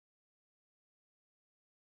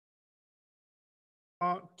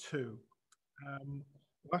Part 2.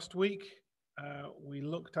 Last week, we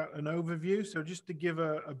looked at an overview. So just to give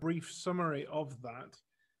a brief summary of that,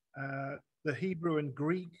 the Hebrew and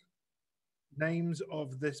Greek names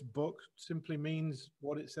of this book simply means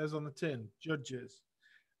what it says on the tin, Judges.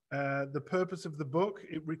 The purpose of the book,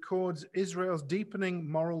 it records Israel's deepening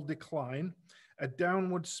moral decline, a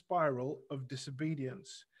downward spiral of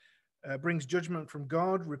disobedience. Brings judgment from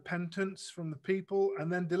God, repentance from the people,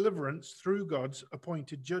 and then deliverance through God's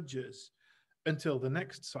appointed judges until the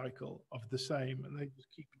next cycle of the same. And they just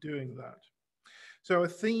keep doing that. So a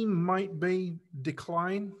theme might be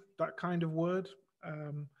decline, that kind of word,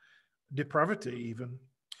 depravity even.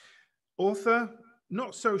 Author,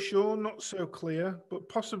 not so sure, not so clear, but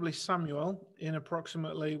possibly Samuel in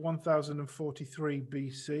approximately 1043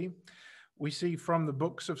 BC. We see from the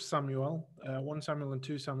books of Samuel, 1 Samuel and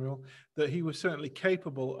 2 Samuel, that he was certainly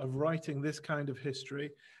capable of writing this kind of history,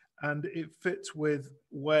 and it fits with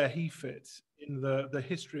where he fits in the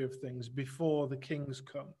history of things before the kings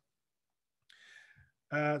come.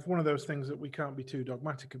 It's one of those things that we can't be too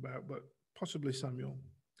dogmatic about, but possibly Samuel.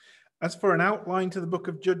 As for an outline to the book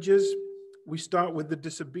of Judges, we start with the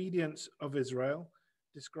disobedience of Israel,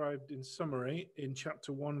 described in summary in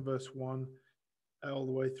chapter 1, verse 1, all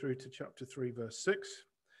the way through to chapter 3, verse 6.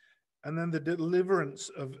 And then the deliverance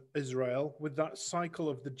of Israel with that cycle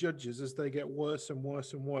of the judges as they get worse and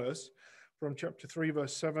worse and worse from chapter 3,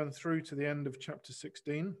 verse 7 through to the end of chapter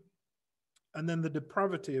 16. And then the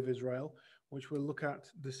depravity of Israel, which we'll look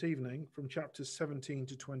at this evening from chapters 17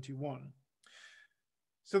 to 21.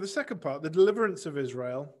 So the second part, the deliverance of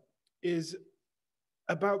Israel, is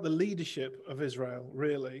about the leadership of Israel,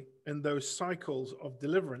 really, in those cycles of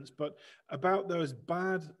deliverance, but about those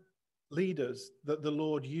bad leaders that the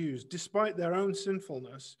Lord used. Despite their own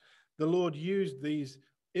sinfulness, the Lord used these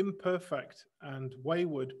imperfect and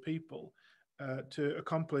wayward people to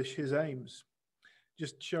accomplish his aims.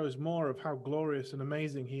 Just shows more of how glorious and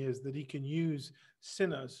amazing he is, that he can use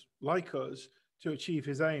sinners like us to achieve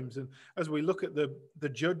his aims. And as we look at the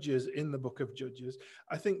judges in the book of Judges,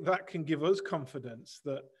 I think that can give us confidence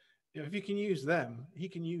that if he can use them, he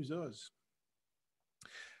can use us.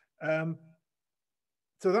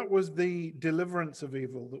 So that was the deliverance of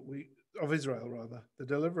Israel, the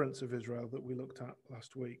deliverance of Israel that we looked at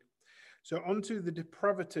last week. So onto the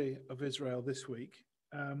depravity of Israel this week.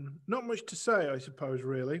 Not much to say, I suppose,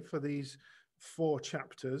 really, for these 4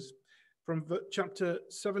 chapters. From chapter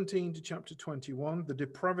 17 to chapter 21, the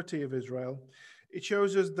depravity of Israel, it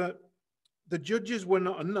shows us that the judges were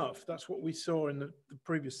not enough. That's what we saw in the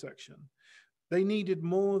previous section. They needed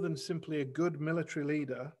more than simply a good military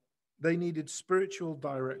leader. They needed spiritual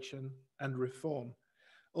direction and reform.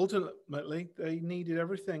 Ultimately, they needed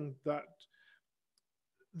everything that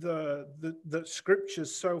the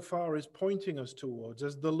scriptures so far is pointing us towards.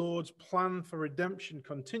 As the Lord's plan for redemption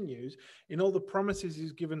continues, in all the promises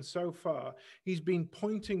he's given so far, he's been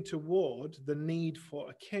pointing toward the need for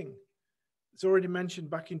a king. It's already mentioned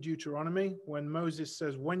back in Deuteronomy when Moses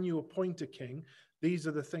says, when you appoint a king, these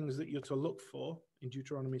are the things that you're to look for in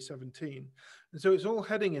Deuteronomy 17. And so it's all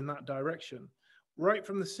heading in that direction. Right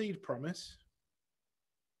from the seed promise,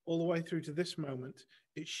 all the way through to this moment,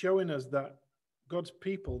 it's showing us that God's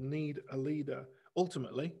people need a leader,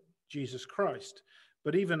 ultimately Jesus Christ,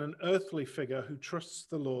 but even an earthly figure who trusts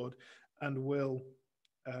the Lord and will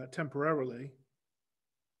temporarily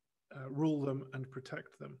rule them and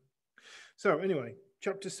protect them. So anyway,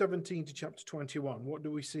 chapter 17 to chapter 21, what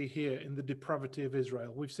do we see here in the depravity of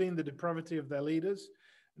Israel? We've seen the depravity of their leaders,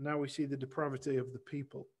 and now we see the depravity of the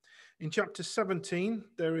people. In chapter 17,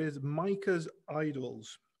 there is Micah's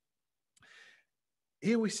idols.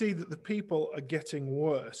 Here we see that the people are getting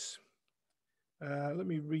worse. Let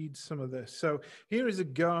me read some of this. So here is a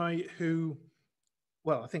guy who,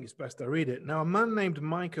 well, I think it's best I read it. Now, a man named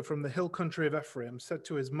Micah from the hill country of Ephraim said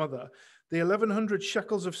to his mother, the 1,100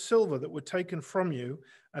 shekels of silver that were taken from you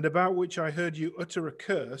and about which I heard you utter a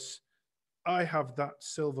curse, I have that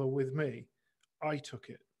silver with me. I took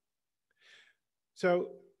it. So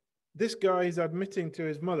this guy is admitting to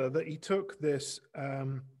his mother that he took this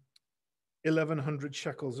 1,100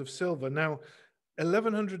 shekels of silver. Now,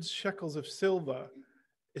 1,100 shekels of silver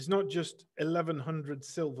is not just 1,100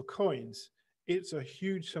 silver coins. It's a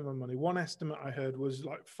huge sum of money. One estimate I heard was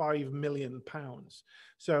like £5 million.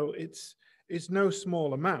 So it's no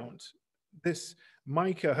small amount. This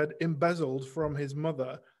Micah had embezzled from his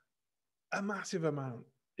mother a massive amount.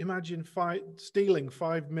 Imagine stealing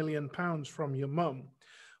 £5 million from your mum.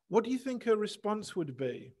 What do you think her response would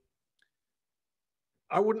be?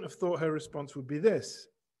 I wouldn't have thought her response would be this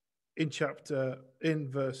in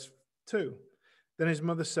verse 2. Then his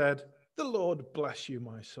mother said, The Lord bless you,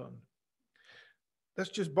 my son.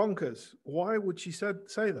 That's just bonkers. Why would she say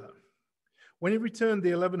that? When he returned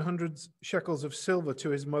the 1,100 shekels of silver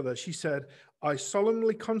to his mother, she said, I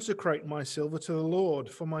solemnly consecrate my silver to the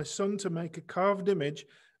Lord for my son to make a carved image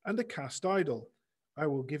and a cast idol. I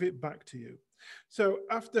will give it back to you. So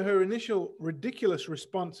after her initial ridiculous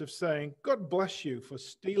response of saying, God bless you for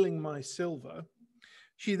stealing my silver,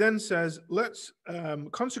 she then says, let's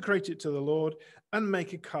consecrate it to the Lord and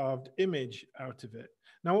make a carved image out of it.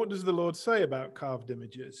 Now, what does the Lord say about carved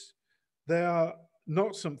images? They are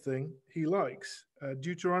not something he likes.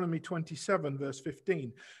 Deuteronomy 27, verse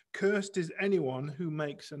 15. Cursed is anyone who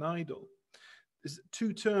makes an idol. There's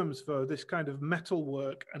two terms for this kind of metal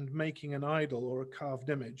work and making an idol or a carved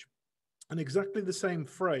image. And exactly the same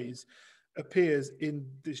phrase appears in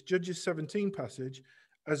this Judges 17 passage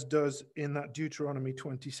as does in that Deuteronomy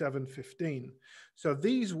 27:15. So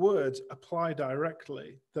these words apply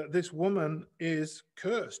directly that this woman is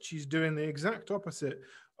cursed. She's doing the exact opposite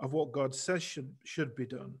of what God says should be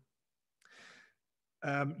done.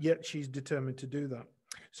 Yet she's determined to do that.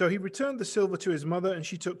 So he returned the silver to his mother, and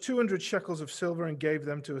she took 200 shekels of silver and gave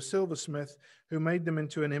them to a silversmith who made them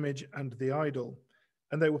into an image and the idol.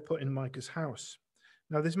 And they were put in Micah's house.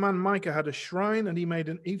 Now this man Micah had a shrine, and he made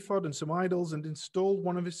an ephod and some idols and installed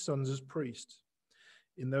one of his sons as priest.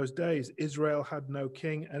 In those days, Israel had no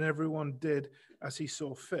king, and everyone did as he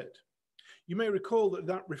saw fit. You may recall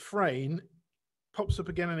that refrain pops up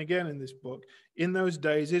again and again in this book. In those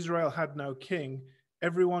days, Israel had no king.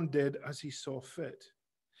 Everyone did as he saw fit.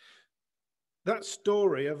 That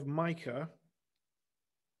story of Micah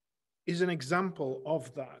is an example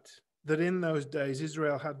of that in those days,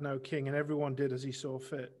 Israel had no king and everyone did as he saw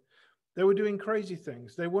fit. They were doing crazy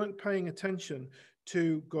things. They weren't paying attention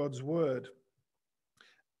to God's word.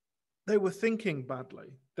 They were thinking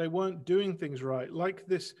badly. They weren't doing things right, like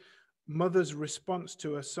this mother's response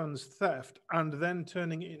to her son's theft and then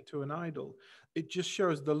turning it into an idol. It just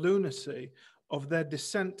shows the lunacy of their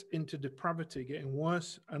descent into depravity, getting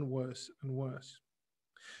worse and worse and worse.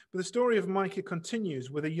 But the story of Micah continues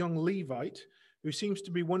with a young Levite who seems to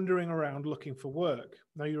be wandering around looking for work.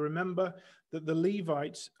 Now you remember that the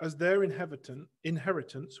Levites, as their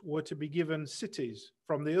inheritance, were to be given cities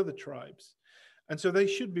from the other tribes. And so they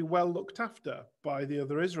should be well looked after by the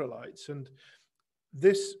other Israelites. And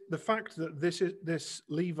the fact that this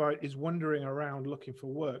Levite is wandering around looking for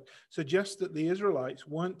work suggests that the Israelites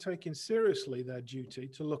weren't taking seriously their duty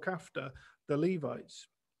to look after the Levites.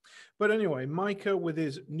 But anyway, Micah, with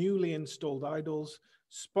his newly installed idols,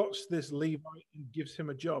 spots this Levite and gives him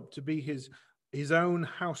a job to be his own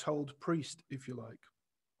household priest, if you like.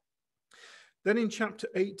 Then in chapter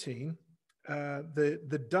 18,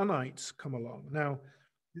 the Danites come along. Now,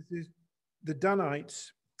 the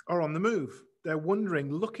Danites are on the move. They're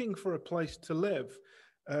wandering, looking for a place to live.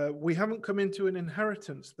 We haven't come into an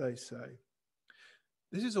inheritance, they say.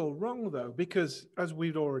 This is all wrong, though, because as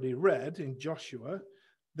we've already read in Joshua,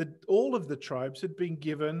 all of the tribes had been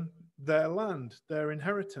given their land, their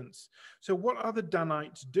inheritance. So what are the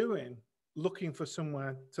Danites doing, looking for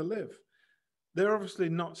somewhere to live? They're obviously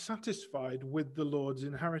not satisfied with the Lord's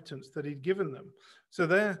inheritance that he'd given them. So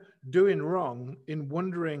they're doing wrong in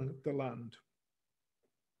wandering the land.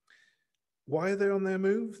 Why are they on their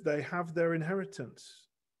move? They have their inheritance.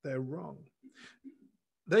 They're wrong.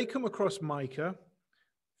 They come across Micah,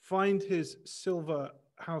 find his silver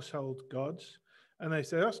household gods, and they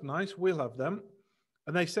say, that's nice, we'll have them.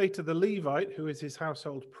 And they say to the Levite, who is his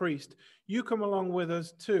household priest, you come along with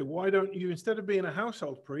us too. Why don't you, instead of being a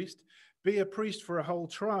household priest, be a priest for a whole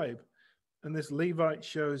tribe? And this Levite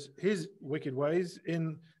shows his wicked ways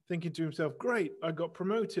in thinking to himself, great, I got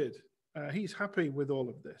promoted. He's happy with all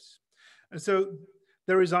of this. And so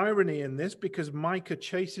there is irony in this because Micah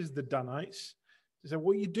chases the Danites. He said,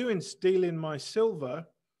 what are you doing stealing my silver?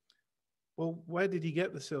 Well, where did he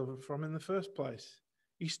get the silver from in the first place?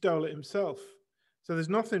 He stole it himself. So there's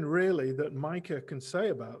nothing really that Micah can say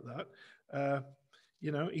about that.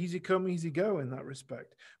 Easy come, easy go in that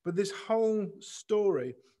respect. But this whole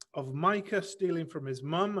story of Micah stealing from his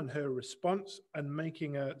mum and her response and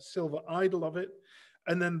making a silver idol of it,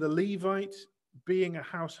 and then the Levite being a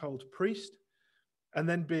household priest, and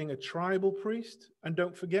then being a tribal priest. And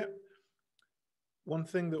don't forget, one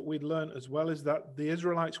thing that we'd learn as well is that the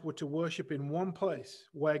Israelites were to worship in one place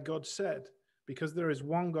where God said, because there is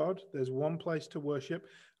one God, there's one place to worship,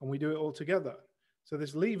 and we do it all together. So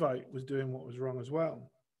this Levite was doing what was wrong as well.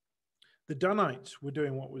 The Danites were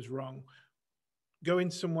doing what was wrong, going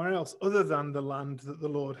somewhere else other than the land that the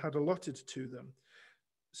Lord had allotted to them.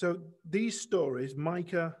 So these stories,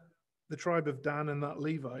 Micah, the tribe of Dan, and that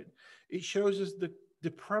Levite, it shows us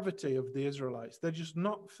depravity of the Israelites. They're just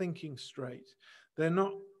not thinking straight. They're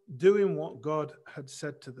not doing what God had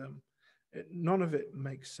said to them. None of it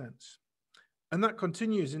makes sense. And that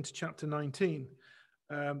continues into chapter 19.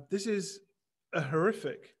 This is a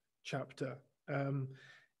horrific chapter.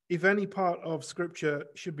 If any part of scripture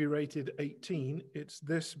should be rated 18, it's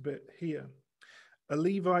this bit here. A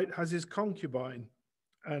Levite has his concubine,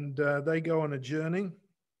 and they go on a journey.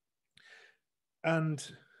 And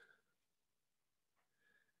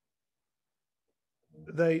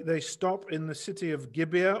they stop in the city of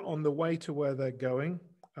Gibeah on the way to where they're going,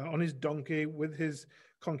 on his donkey with his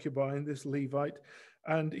concubine, this Levite.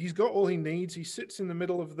 And he's got all he needs. He sits in the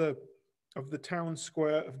middle of the town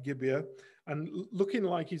square of Gibeah, and looking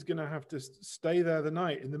like he's going to have to stay there the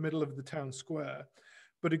night in the middle of the town square.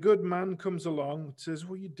 But a good man comes along, says,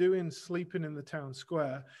 "What are you doing sleeping in the town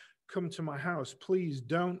square? Come to my house. Please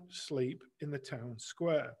don't sleep in the town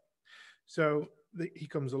square." So he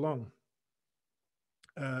comes along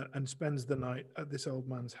and spends the night at this old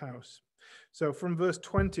man's house. So from verse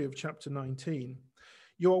 20 of chapter 19,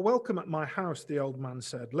 "You are welcome at my house," the old man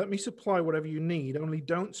said. "Let me supply whatever you need, only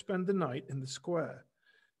don't spend the night in the square."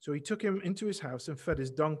 So he took him into his house and fed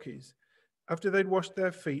his donkeys. After they'd washed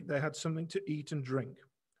their feet, they had something to eat and drink.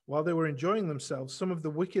 While they were enjoying themselves, some of the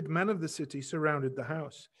wicked men of the city surrounded the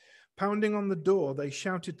house. Pounding on the door, they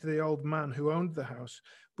shouted to the old man who owned the house,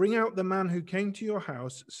 "Bring out the man who came to your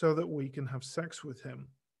house so that we can have sex with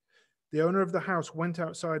him." The owner of the house went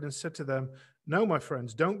outside and said to them, "No, my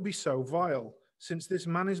friends, don't be so vile. Since this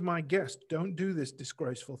man is my guest, don't do this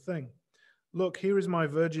disgraceful thing. Look, here is my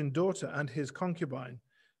virgin daughter and his concubine.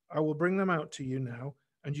 I will bring them out to you now,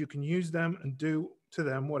 and you can use them and do to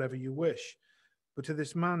them whatever you wish. But to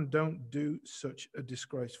this man, don't do such a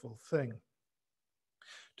disgraceful thing."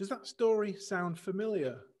 Does that story sound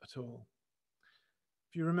familiar at all?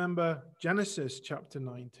 If you remember Genesis chapter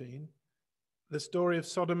 19, the story of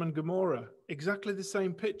Sodom and Gomorrah, exactly the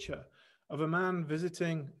same picture of a man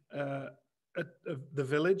visiting the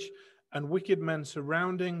village and wicked men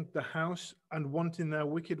surrounding the house and wanting their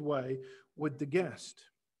wicked way with the guest.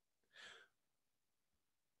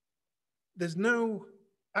 There's no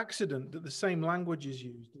accident that the same language is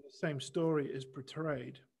used and the same story is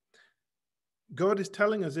portrayed. God is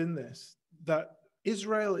telling us in this that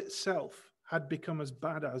Israel itself had become as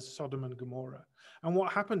bad as Sodom and Gomorrah. And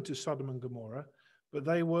what happened to Sodom and Gomorrah? But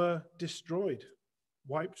they were destroyed,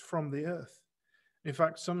 wiped from the earth. In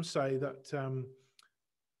fact, some say that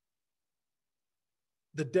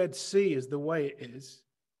the Dead Sea is the way it is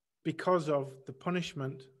because of the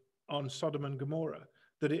punishment on Sodom and Gomorrah,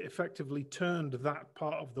 that it effectively turned that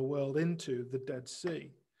part of the world into the Dead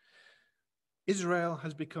Sea. Israel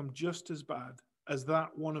has become just as bad as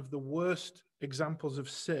that one of the worst examples of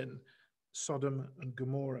sin, Sodom and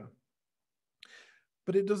Gomorrah.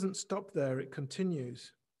 But it doesn't stop there, it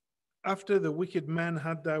continues. After the wicked men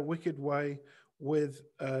had their wicked way with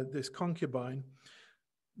this concubine,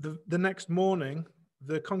 the next morning,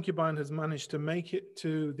 the concubine has managed to make it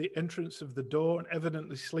to the entrance of the door and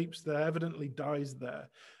evidently sleeps there, evidently dies there.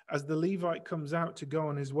 As the Levite comes out to go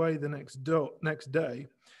on his way the next day,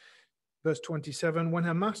 verse 27, when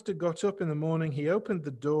her master got up in the morning, he opened the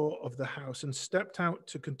door of the house and stepped out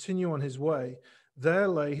to continue on his way. There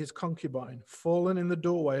lay his concubine, fallen in the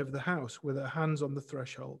doorway of the house with her hands on the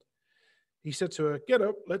threshold. He said to her, "Get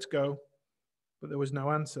up, let's go." But there was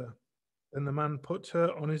no answer. Then the man put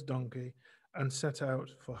her on his donkey and set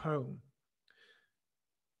out for home.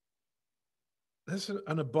 That's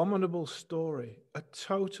an abominable story, a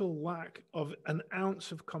total lack of an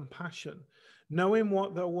ounce of compassion. Knowing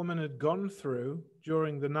what that woman had gone through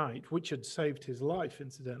during the night, which had saved his life,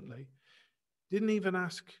 incidentally, didn't even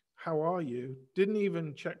ask, "How are you?" Didn't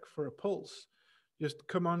even check for a pulse. Just,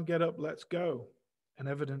 "Come on, get up, let's go." And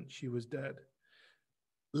evident she was dead.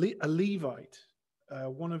 A Levite,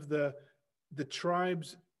 one of the tribe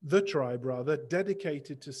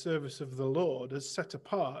dedicated to service of the Lord, as set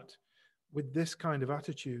apart with this kind of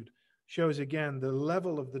attitude, shows again the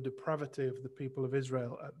level of the depravity of the people of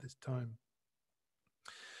Israel at this time.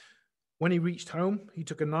 When he reached home, he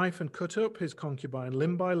took a knife and cut up his concubine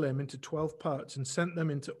limb by limb into 12 parts and sent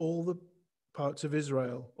them into all the parts of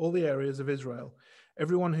Israel, all the areas of Israel.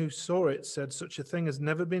 Everyone who saw it said, "Such a thing has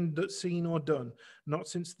never been seen or done, not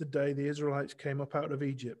since the day the Israelites came up out of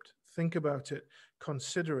Egypt. Think about it,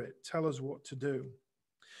 consider it, tell us what to do."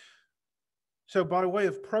 So by way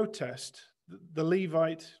of protest, the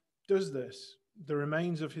Levite does this. The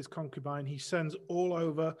remains of his concubine he sends all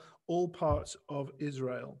over all parts of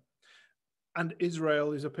Israel. And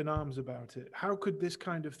Israel is up in arms about it. How could this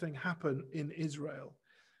kind of thing happen in Israel?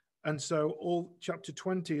 And so all chapter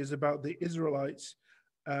 20 is about the Israelites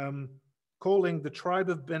calling the tribe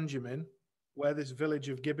of Benjamin, where this village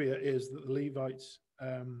of Gibeah is that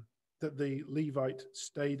the Levite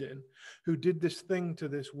stayed in, who did this thing to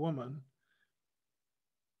this woman.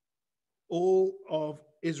 All of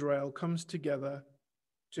Israel comes together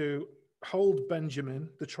to hold Benjamin,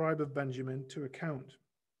 the tribe of Benjamin, to account.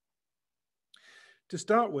 To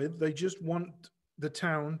start with, they just want the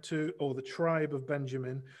town to, or the tribe of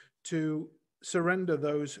Benjamin, to surrender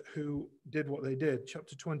those who did what they did.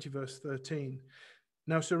 Chapter 20, verse 13.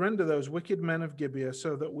 Now surrender those wicked men of Gibeah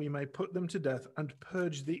so that we may put them to death and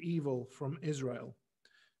purge the evil from Israel.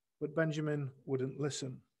 But Benjamin wouldn't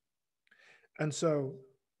listen. And so,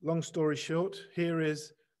 long story short, here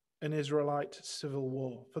is an Israelite civil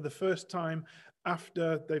war. For the first time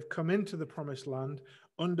after they've come into the promised land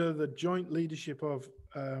under the joint leadership of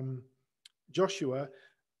Joshua,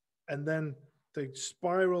 and then they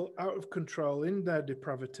spiral out of control in their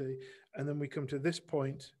depravity. And then we come to this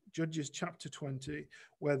point, Judges chapter 20,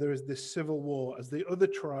 where there is this civil war as the other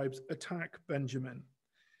tribes attack Benjamin.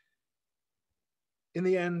 In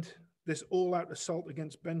the end, this all-out assault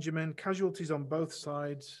against Benjamin, casualties on both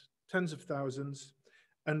sides, tens of thousands,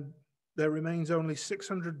 and there remains only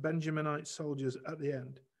 600 Benjaminite soldiers at the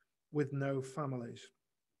end with no families.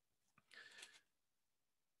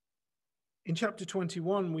 In chapter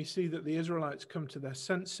 21, we see that the Israelites come to their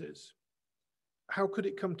senses. How could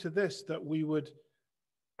it come to this, that we would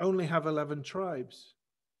only have 11 tribes?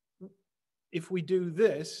 If we do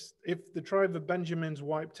this, if the tribe of Benjamin's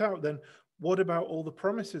wiped out, then what about all the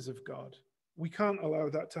promises of God? We can't allow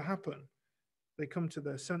that to happen. They come to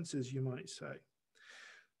their senses, you might say.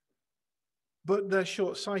 But they're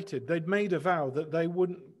short-sighted. They'd made a vow that they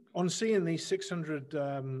wouldn't, on seeing these 600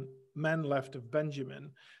 men left of Benjamin,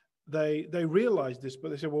 they realized this,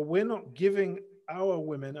 but they said, well, we're not giving our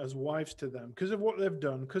women as wives to them. Because of what they've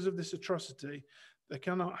done, because of this atrocity, they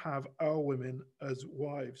cannot have our women as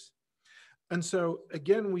wives. And so,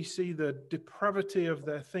 again, we see the depravity of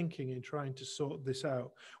their thinking in trying to sort this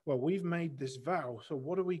out. Well, we've made this vow, so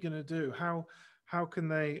what are we going to do? How can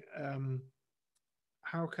they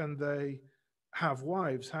have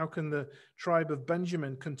wives? How can the tribe of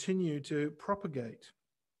Benjamin continue to propagate?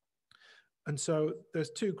 And so there's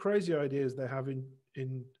two crazy ideas they have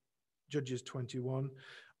in Judges 21.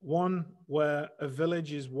 One where a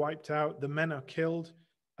village is wiped out, the men are killed,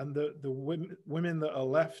 and the women that are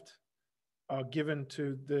left are given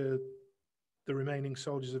to the remaining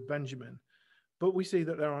soldiers of Benjamin. But we see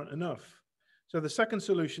that there aren't enough. So the second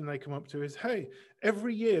solution they come up to is, hey,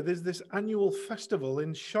 every year there's this annual festival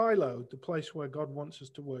in Shiloh, the place where God wants us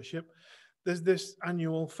to worship. There's this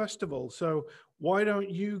annual festival. So why don't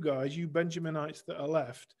you guys, you Benjaminites that are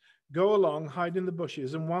left, go along, hide in the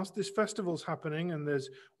bushes, and whilst this festival's happening and there's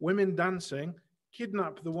women dancing,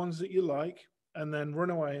 kidnap the ones that you like and then run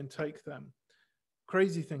away and take them.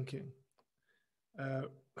 Crazy thinking.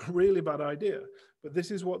 Really bad idea. But this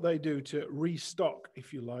is what they do to restock,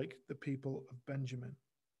 if you like, the people of Benjamin.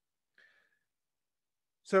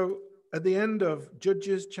 So at the end of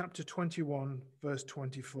Judges chapter 21, verse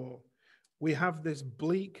 24, we have this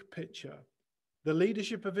bleak picture. The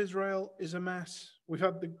leadership of Israel is a mess. We've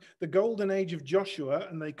had the golden age of Joshua,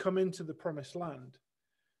 and they come into the promised land.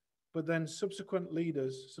 But then subsequent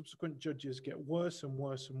leaders, subsequent judges get worse and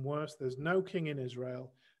worse and worse. There's no king in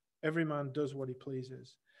Israel. Every man does what he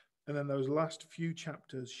pleases. And then those last few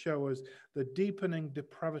chapters show us the deepening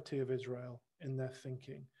depravity of Israel in their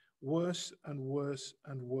thinking. Worse and worse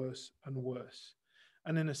and worse and worse.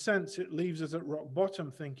 And in a sense, it leaves us at rock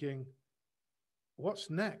bottom thinking,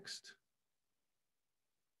 what's next?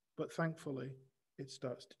 But thankfully, it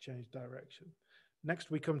starts to change direction.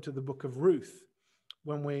 Next, we come to the book of Ruth,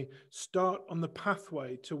 when we start on the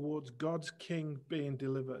pathway towards God's king being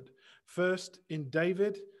delivered. First in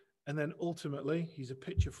David, and then ultimately, he's a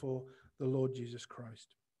picture for the Lord Jesus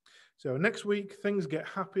Christ. So next week, things get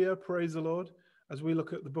happier, praise the Lord, as we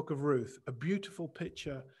look at the book of Ruth, a beautiful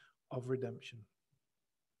picture of redemption.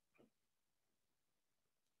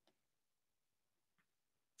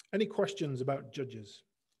 Any questions about Judges?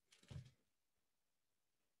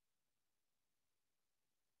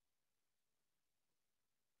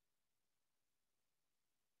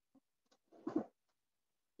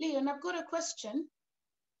 Leon, I've got a question.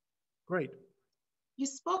 Great. You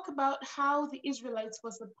spoke about how the Israelites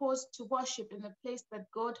were supposed to worship in the place that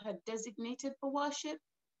God had designated for worship.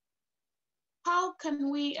 How can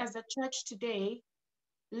we as a church today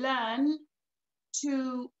learn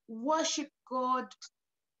to worship God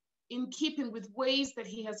in keeping with ways that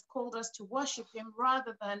he has called us to worship him,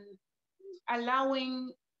 rather than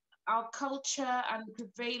allowing our culture and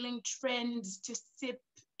prevailing trends to seep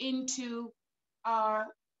into our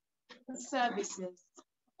services?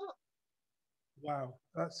 Wow,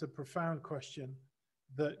 that's a profound question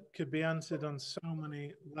that could be answered on so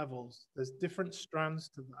many levels. There's different strands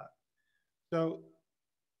to that. So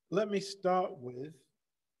let me start with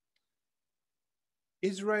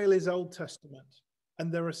Israel is Old Testament,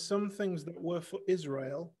 and there are some things that were for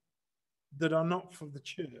Israel that are not for the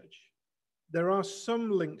church. There are some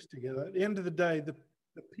links together. At the end of the day, the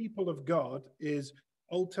people of God is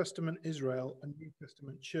Old Testament Israel and New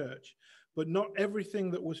Testament church, but not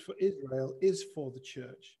everything that was for Israel is for the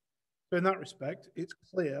church. So in that respect, it's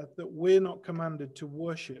clear that we're not commanded to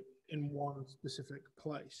worship in one specific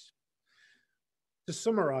place. To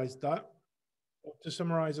summarize that, or to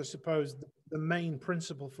summarize, I suppose, the main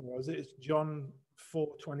principle for us is John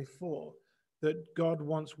 4:24, that God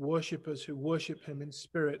wants worshippers who worship him in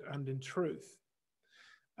spirit and in truth.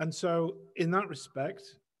 And so in that respect,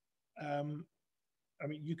 I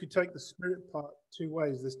mean, you could take the spirit part two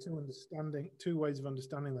ways. There's two ways of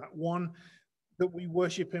understanding that. One, that we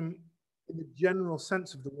worship him in the general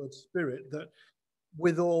sense of the word spirit, that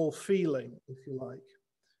with all feeling, if you like.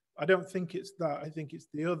 I don't think it's that. I think it's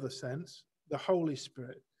the other sense, the Holy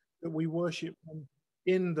Spirit, that we worship him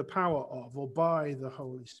in the power of or by the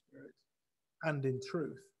Holy Spirit and in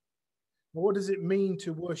truth. Well, what does it mean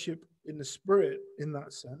to worship in the Spirit in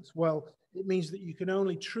that sense? Well, it means that you can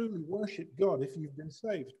only truly worship God if you've been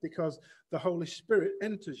saved, because the Holy Spirit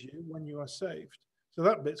enters you when you are saved. So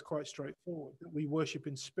that bit's quite straightforward, that we worship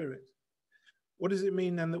in spirit. What does it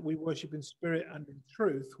mean then that we worship in spirit and in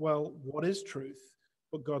truth? Well, what is truth?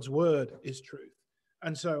 But God's word is truth.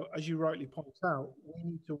 And so, as you rightly point out, we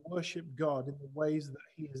need to worship God in the ways that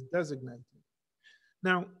he has designated.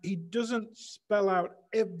 Now, he doesn't spell out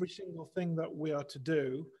every single thing that we are to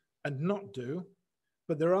do and not do,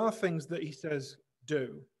 but there are things that he says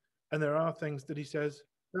do, and there are things that he says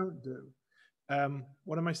don't do.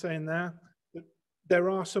 What am I saying there? That there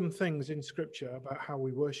are some things in Scripture about how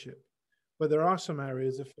we worship, but there are some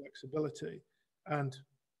areas of flexibility, and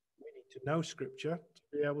we need to know Scripture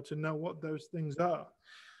to be able to know what those things are.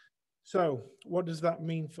 So, what does that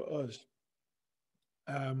mean for us?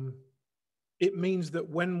 It means that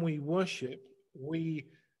when we worship, we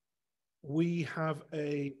have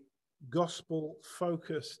a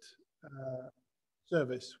gospel-focused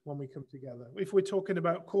service when we come together. If we're talking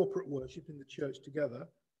about corporate worship in the church together,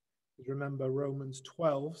 remember Romans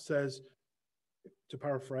 12 says, to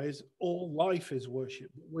paraphrase, all life is worship.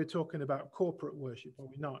 We're talking about corporate worship, are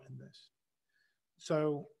we not, in this?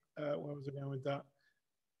 So, where was I going with that?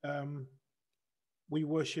 We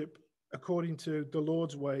worship according to the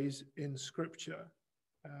Lord's ways in Scripture.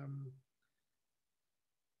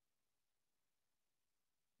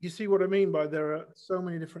 You see what I mean by there are so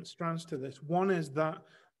many different strands to this. One is that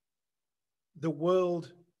the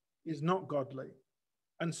world is not godly.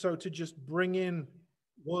 And so to just bring in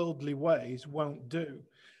worldly ways won't do.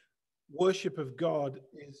 Worship of God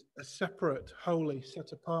is a separate, holy,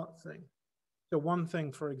 set apart thing. So one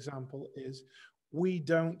thing, for example, is we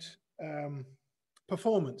don't,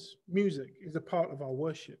 performance, music is a part of our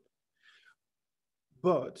worship.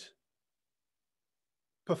 But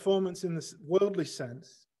performance in this worldly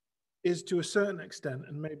sense is to a certain extent,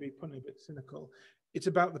 and maybe putting a bit cynical, it's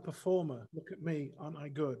about the performer. Look at me, aren't I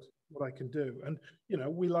good? What I can do. And, you know,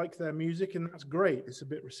 we like their music and that's great. It's a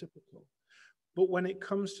bit reciprocal. But when it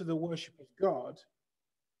comes to the worship of God,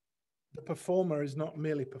 the performer is not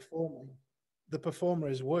merely performing. The performer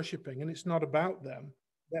is worshiping, and it's not about them.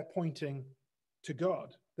 They're pointing to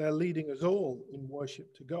God. They're leading us all in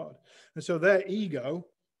worship to God. And so their ego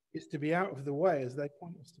is to be out of the way as they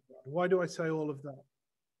point us to God. Why do I say all of that?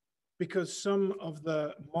 Because some of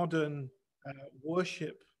the modern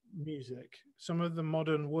worship music, some of the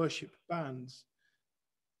modern worship bands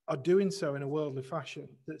are doing so in a worldly fashion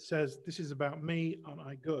that says, this is about me, aren't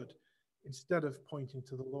I good? Instead of pointing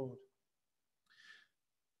to the Lord.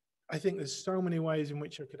 I think there's so many ways in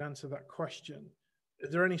which I could answer that question. Is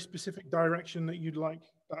there any specific direction that you'd like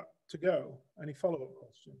that to go? Any follow-up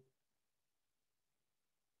question?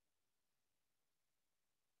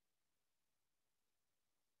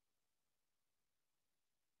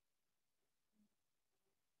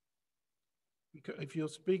 If you're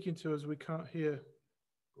speaking to us, we can't hear.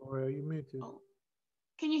 Gloria, are you muted? Oh.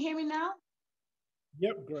 Can you hear me now?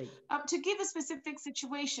 Yep, great. To give a specific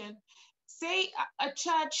situation, say a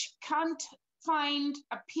church can't find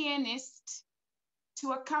a pianist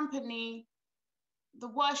to accompany the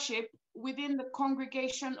worship within the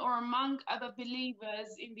congregation or among other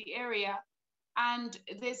believers in the area, and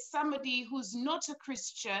there's somebody who's not a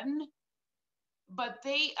Christian, but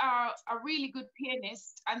they are a really good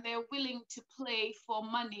pianist and they're willing to play for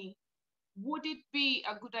money. would it be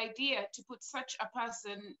a good idea to put such a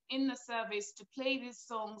person in the service to play these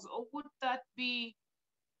songs, or would that be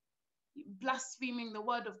blaspheming the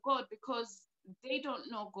word of God because they don't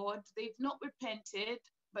know God, they've not repented,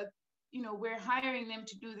 but we're hiring them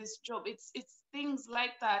to do this job. It's things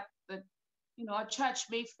like that that a church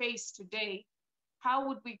may face today. How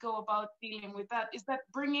would we go about dealing with that? Is that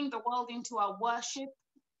bringing the world into our worship?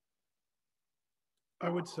 I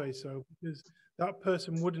would say so, because that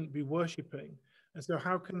person wouldn't be worshipping. And so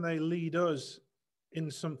how can they lead us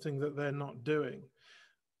in something that they're not doing?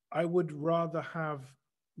 I would rather have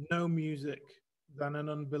no music than an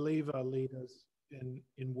unbeliever lead us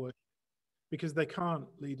in worship, because they can't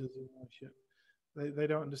lead us in worship. They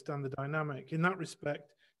don't understand the dynamic. In that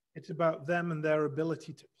respect, it's about them and their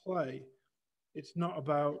ability to play. It's not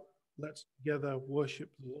about let's together worship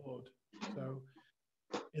the Lord. So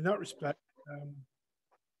in that respect,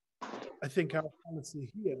 I think our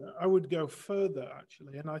policy here, I would go further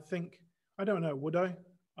actually. And I think, I don't know, would I?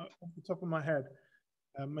 Off the top of my head,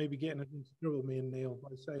 maybe getting into trouble, me and Neil,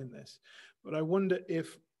 by saying this, but I wonder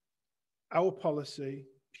if our policy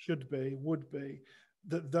would be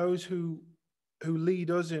that those who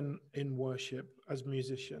lead us in worship as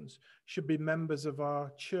musicians should be members of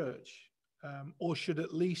our church, or should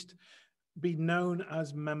at least be known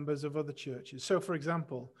as members of other churches. So, for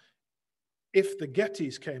example, if the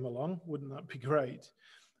Gettys came along, wouldn't that be great?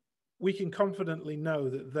 We can confidently know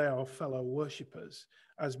that they are fellow worshippers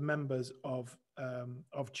as members of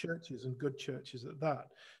churches, and good churches at that.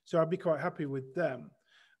 So I'd be quite happy with them.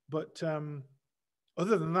 But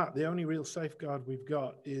other than that, the only real safeguard we've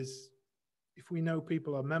got is if we know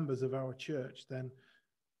people are members of our church, then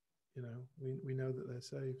we know that they're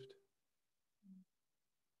saved.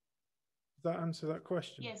 Does that answer that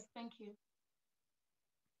question? Yes, thank you.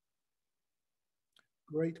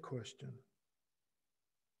 Great question.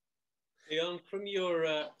 Leon, from your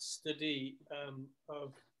study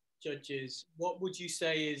of Judges, what would you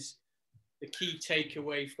say is the key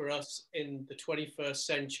takeaway for us in the 21st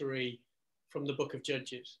century from the book of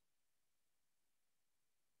Judges?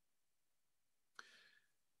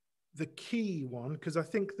 The key one, because I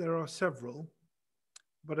think there are several,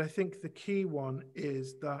 but I think the key one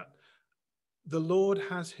is that the Lord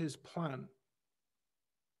has his plan,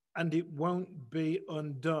 and it won't be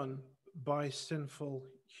undone by sinful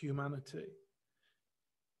humanity.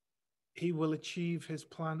 He will achieve his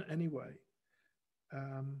plan anyway.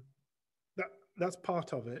 That's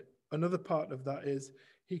part of it. Another part of that is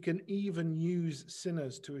he can even use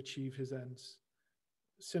sinners to achieve his ends,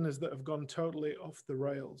 sinners that have gone totally off the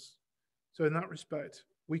rails. So in that respect,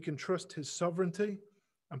 we can trust his sovereignty,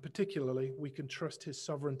 and particularly we can trust his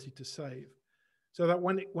sovereignty to save. So that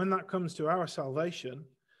when that comes to our salvation,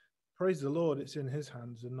 praise the Lord, it's in his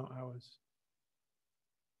hands and not ours.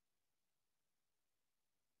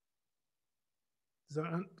 Does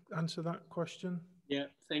that answer that question? Yeah,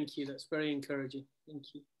 thank you. That's very encouraging.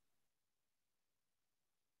 Thank you.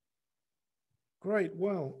 Great.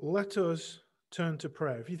 Well, let us turn to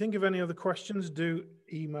prayer. If you think of any other questions, do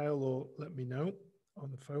email or let me know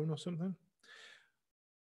on the phone or something.